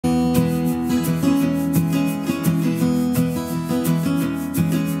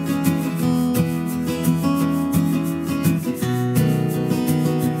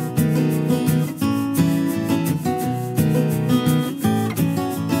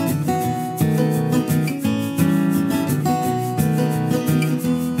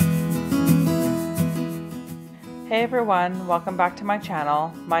everyone, welcome back to my channel.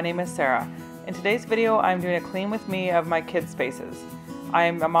 My name is Sarah. In today's video, I'm doing a clean with me of my kids' spaces. I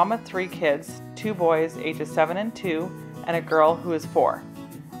am a mom of 3 kids, 2 boys ages 7 and 2, and a girl who is 4.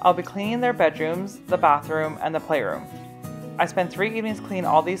 I'll be cleaning their bedrooms, the bathroom, and the playroom. I spent 3 evenings cleaning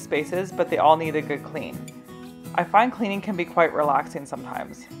all these spaces, but they all need a good clean. I find cleaning can be quite relaxing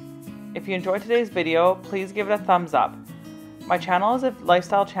sometimes. If you enjoyed today's video, please give it a thumbs up. My channel is a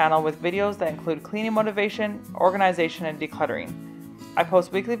lifestyle channel with videos that include cleaning motivation, organization, and decluttering. I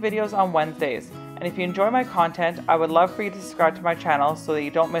post weekly videos on Wednesdays, and if you enjoy my content, I would love for you to subscribe to my channel so that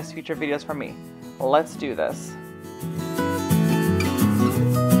you don't miss future videos from me. Let's do this.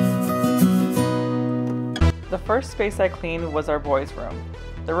 The first space I cleaned was our boys' room.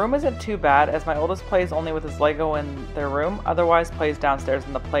 The room isn't too bad as my oldest plays only with his Lego in their room, otherwise plays downstairs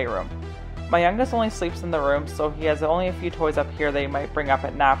in the playroom. My youngest only sleeps in the room, so he has only a few toys up here that he might bring up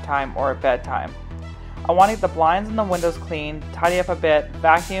at nap time or at bedtime. I want to get the blinds and the windows cleaned, tidy up a bit,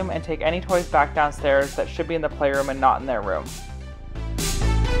 vacuum, and take any toys back downstairs that should be in the playroom and not in their room.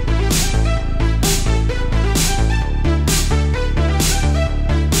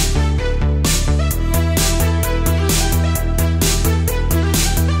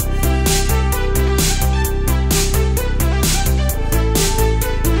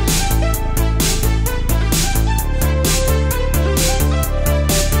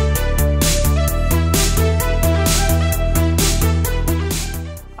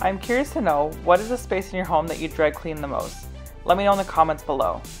 I'm curious to know, what is the space in your home that you dread cleaning the most? Let me know in the comments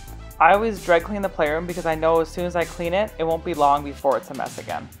below. I always dread cleaning the playroom because I know as soon as I clean it, it won't be long before it's a mess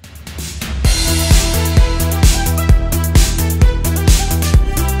again.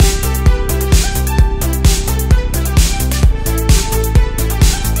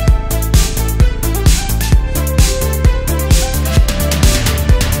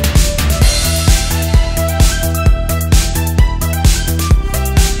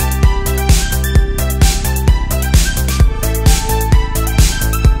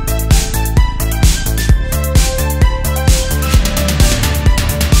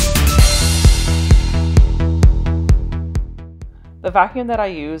 The vacuum that I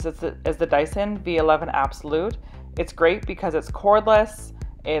use is the Dyson V11 Absolute. It's great because it's cordless,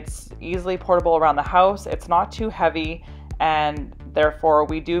 it's easily portable around the house, it's not too heavy, and therefore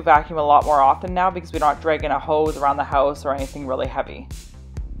we do vacuum a lot more often now because we're not dragging a hose around the house or anything really heavy.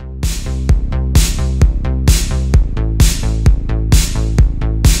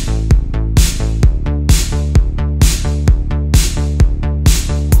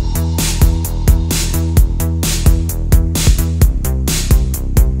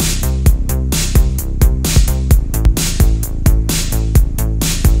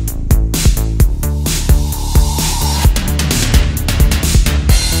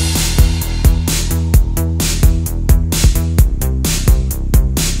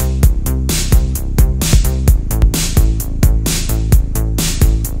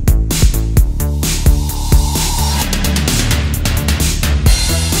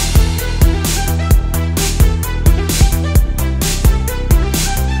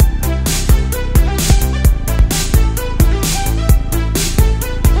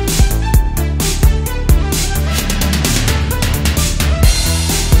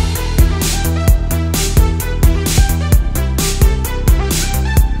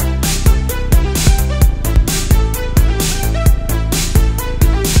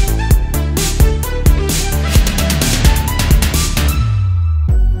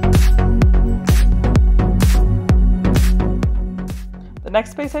 The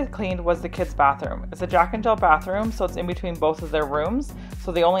next space I cleaned was the kids' bathroom. It's a Jack and Jill bathroom, so it's in between both of their rooms,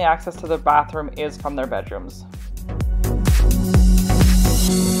 so the only access to their bathroom is from their bedrooms.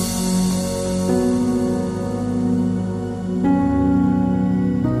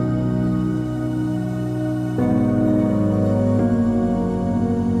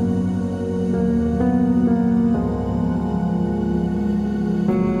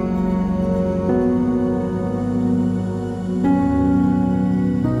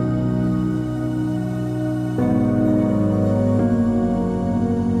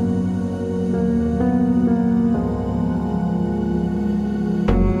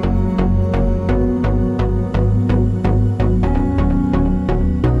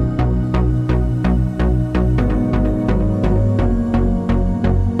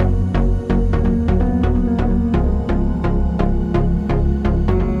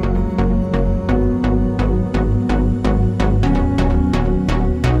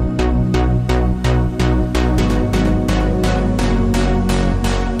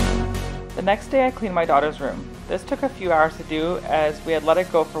 The next day I cleaned my daughter's room. This took a few hours to do as we had let it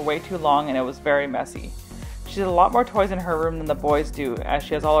go for way too long and it was very messy. She has a lot more toys in her room than the boys do, as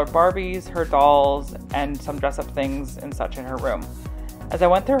she has all her Barbies, her dolls, and some dress-up things and such in her room. As I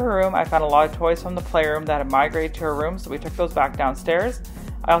went through her room, I found a lot of toys from the playroom that had migrated to her room, so we took those back downstairs.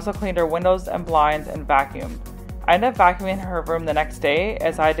 I also cleaned her windows and blinds and vacuumed. I ended up vacuuming her room the next day,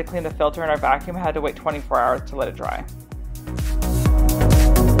 as I had to clean the filter in our vacuum and had to wait 24 hours to let it dry.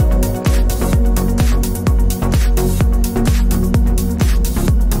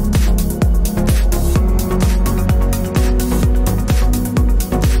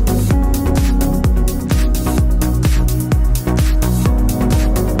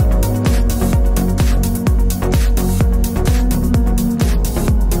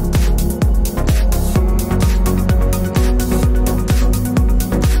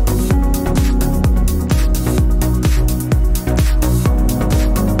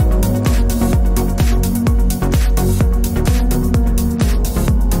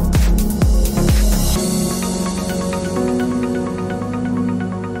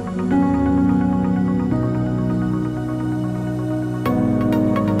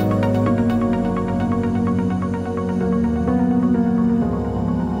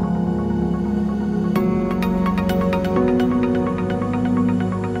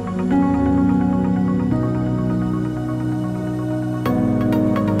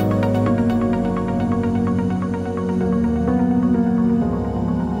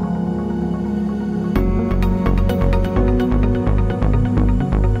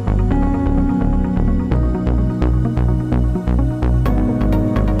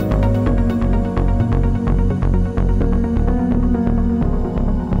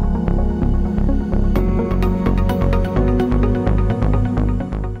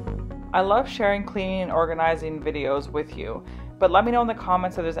 I love sharing cleaning and organizing videos with you, but let me know in the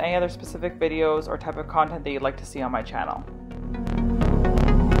comments if there's any other specific videos or type of content that you'd like to see on my channel.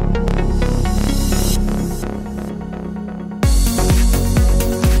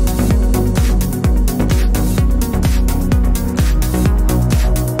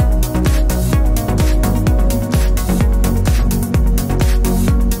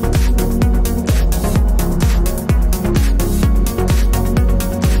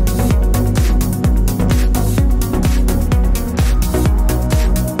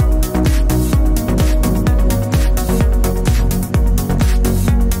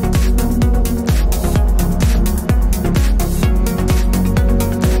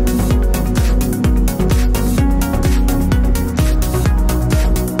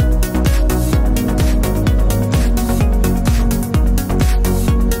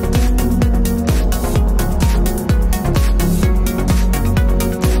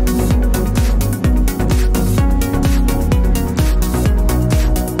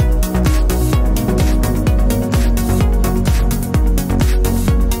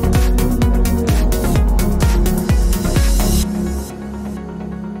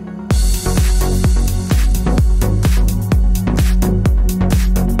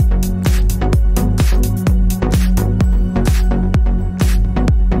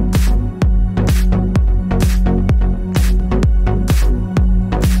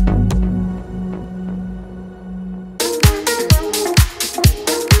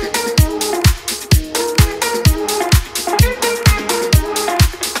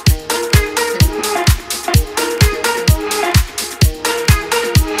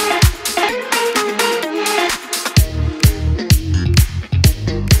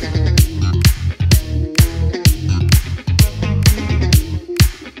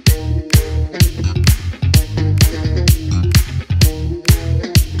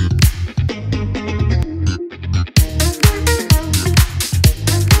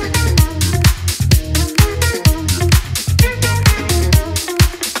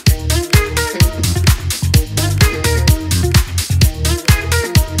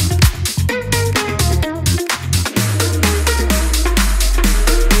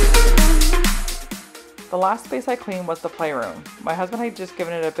 The last space I cleaned was the playroom. My husband had just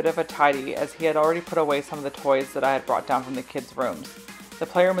given it a bit of a tidy, as he had already put away some of the toys that I had brought down from the kids' rooms. The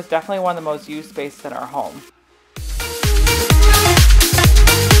playroom is definitely one of the most used spaces in our home.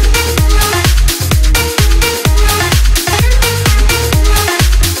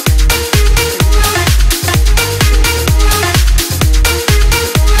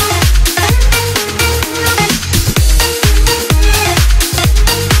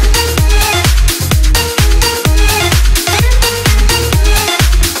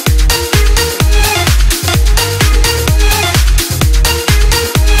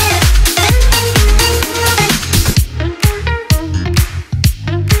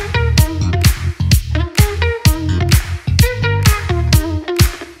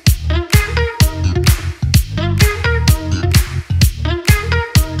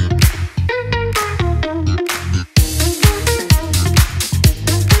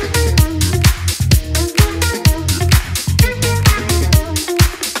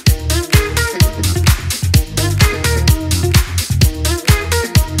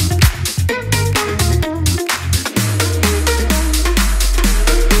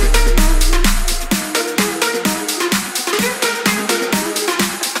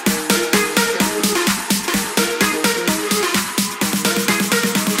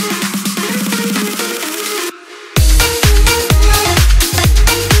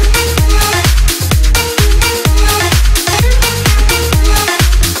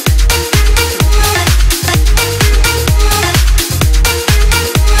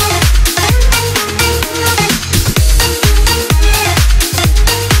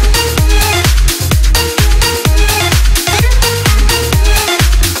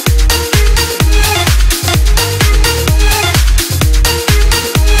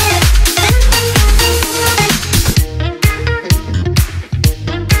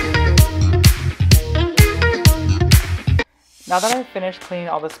 Now that I've finished cleaning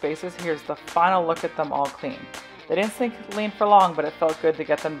all the spaces, here's the final look at them all clean. They didn't stay clean for long, but it felt good to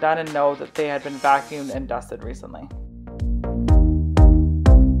get them done and know that they had been vacuumed and dusted recently.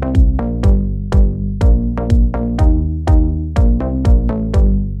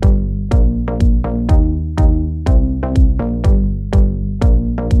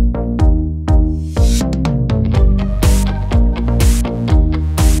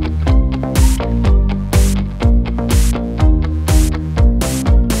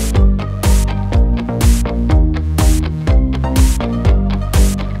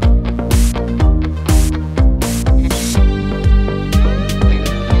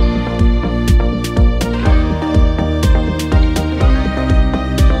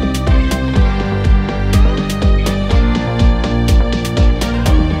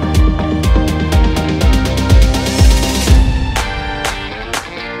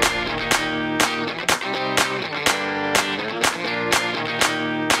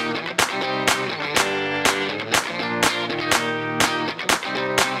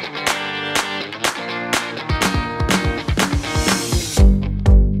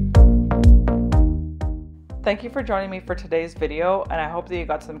 Thank you for joining me for today's video, and I hope that you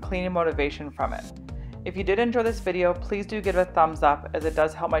got some cleaning motivation from it. If you did enjoy this video, please do give it a thumbs up, as it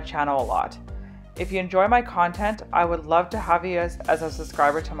does help my channel a lot. If you enjoy my content, I would love to have you as a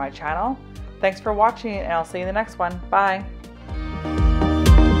subscriber to my channel. Thanks for watching, and I'll see you in the next one. Bye!